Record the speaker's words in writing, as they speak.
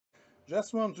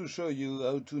Just want to show you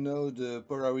how to know the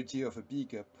polarity of a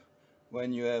pickup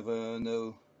when you have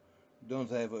don't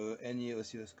have any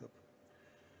oscilloscope.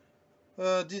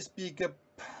 This pickup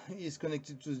is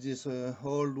connected to this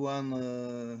old one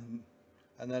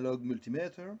analog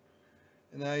multimeter,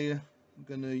 and I'm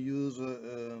gonna use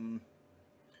an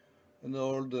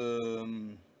old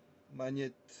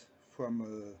magnet from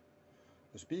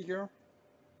a speaker.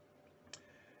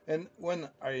 And when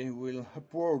I will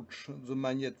approach the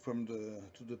magnet from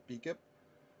to the pickup,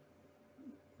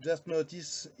 just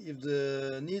notice if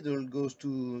the needle goes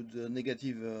to the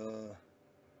negative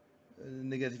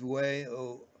way,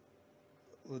 or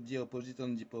the opposite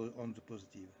on the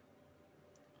positive.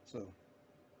 So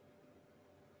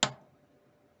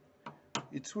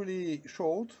it's really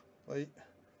short.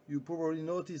 You probably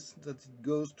notice that it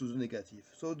goes to the negative.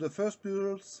 So the first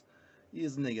pulse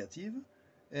is negative,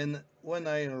 and when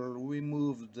I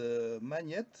remove the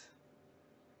magnet,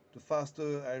 the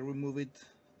faster I remove it,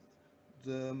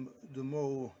 the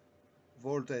more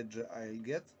voltage I'll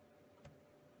get.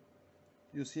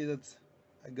 You see that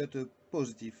I got a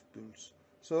positive pulse.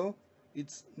 So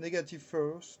it's negative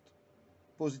first,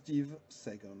 positive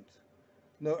second.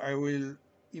 Now I will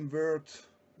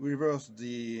reverse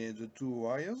the two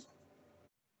wires.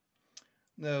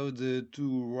 Now the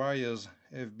two wires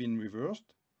have been reversed,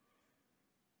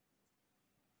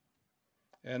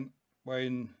 and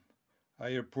when I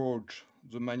approach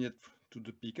the magnet to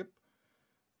the pickup,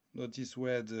 notice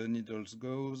where the needles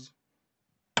goes.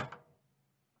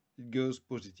 It goes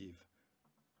positive.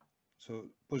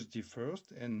 So positive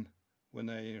first, and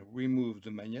when I remove the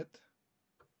magnet,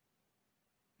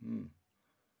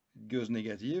 it goes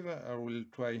negative. I will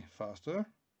try faster.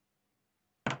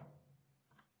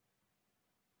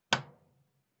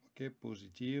 Okay,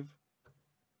 positive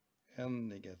and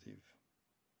negative.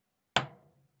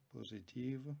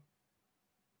 Positive,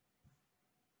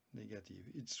 negative.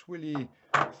 It's really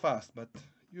fast, but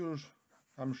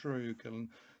I'm sure you can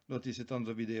notice it on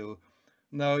the video.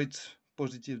 Now it's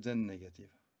positive then negative.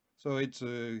 So it's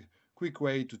a quick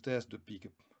way to test the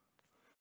pickup.